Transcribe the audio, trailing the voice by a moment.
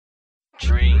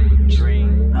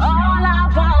Dream. All I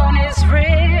want is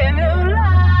real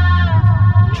love.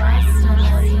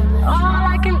 All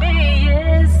I can be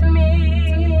is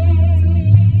me.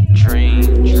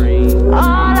 Dream.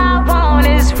 All I want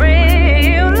is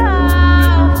real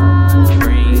love.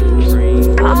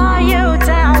 Dream. Are you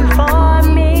down for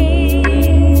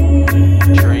me?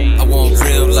 I want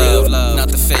real love, not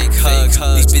the fake hugs.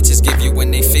 These bitches give you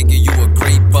when they figure you a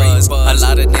great buzz. A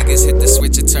lot of niggas hit the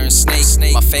switch and turn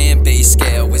snake. My fan base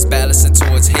scale is balancing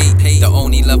towards hate. The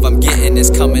only love I'm getting is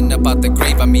coming up out the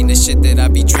grave. I mean the shit that I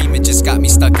be dreaming just got me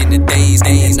stuck in the days.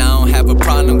 And I don't have a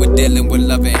problem with dealing with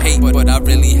love and hate, but I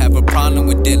really have a problem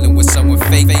with dealing with someone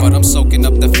fake. But I'm soaking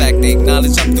up the fact they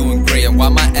acknowledge I'm doing great. And why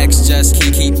my ex just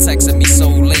keep texting me so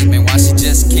late, man, why she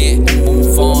just can't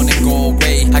move on and go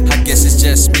away? I guess it's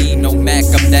just me, no Mac,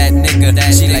 I'm that nigga.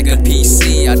 She like a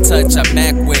PC, I touch, I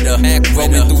Mac with her.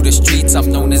 Rolling through the streets, I'm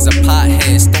known as a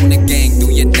pothead. Stoner gang,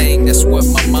 do your thing, that's what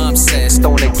my mom said.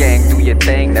 Stoner gang, do your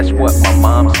thing, that's what my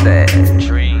mom said.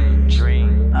 Dream.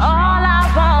 All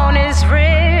I want is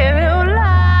real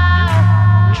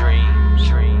love.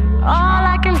 Dream. All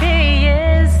I can be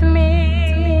is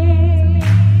me.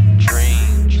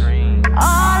 Dream.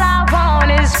 All I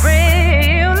want is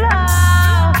real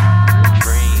love.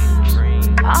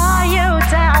 Dream. Are you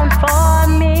down for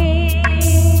me?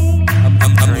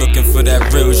 I'm looking for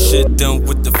that real shit done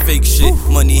with the fake shit.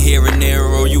 Money here and there,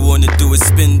 all you wanna do is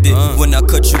spend it. When I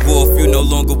cut you off, you no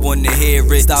longer wanna hear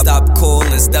it. Stop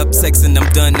calling, stop texting, I'm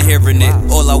done hearing it.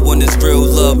 All I want is real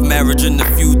love, marriage and a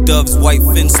few doves. White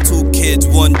fence, 2 kids,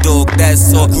 1 dog,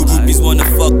 that's all. Groupies wanna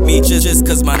fuck me just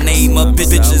cause my name up.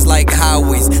 Bitches like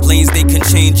highways, lanes they can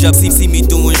change up. See me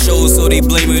doing shows, so they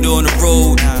blame it on the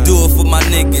road. Do it for my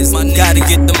niggas, gotta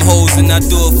get them hoes. And I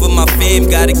do it for my fam,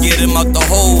 gotta get them out the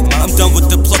hole. I'm done with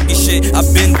the plucky shit,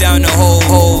 I've been down the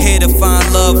hole. Here to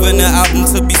find love and an album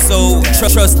to be sold.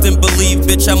 Trust and believe,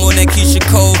 bitch, I'm on that Keisha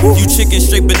Cole. You chicken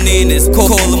straight bananas,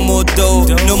 call them more dough.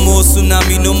 No more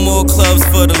tsunami, no more clubs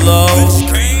for the low.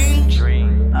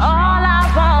 All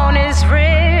I want is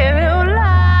real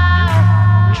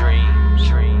love.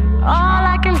 Dream. All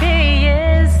I can be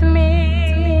is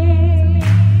me.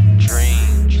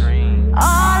 Dream.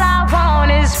 All I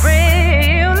want is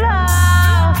real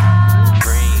love.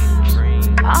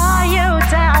 Dream. Are you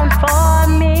down for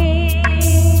me?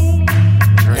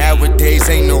 Nowadays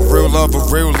ain't no real love or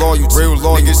real loyalty.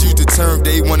 Niggas used to term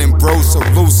day one and bro so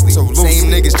loosely. Same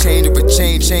niggas change up a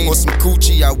change or some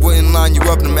coochie. I wouldn't line you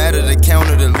up no matter the count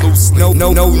of the loosely. No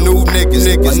new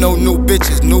niggas. No new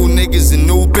bitches. New niggas and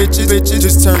new bitches.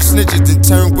 Just turn snitches and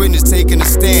turn witness, taking a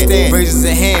stand. Raises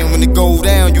a hand when it go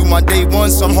down. You my day one,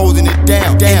 so I'm holding it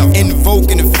down.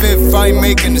 Invoking the fifth, I ain't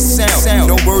making a sound.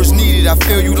 No words needed, I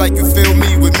feel you like you feel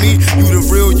me. With me, you the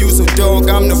real you, so dog,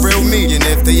 I'm the real me. And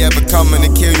if they ever coming to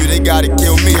kill you, they gotta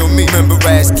kill me. Remember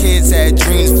as kids had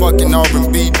dreams, fucking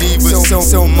R&B divas.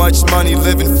 So much money,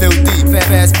 living filthy.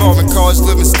 Fast forward cars,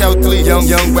 living stealthily.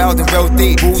 Young, wild and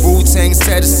wealthy. Wu-Tang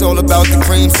said it's all about the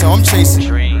cream, so I'm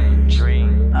chasing.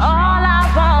 All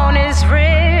I want is real.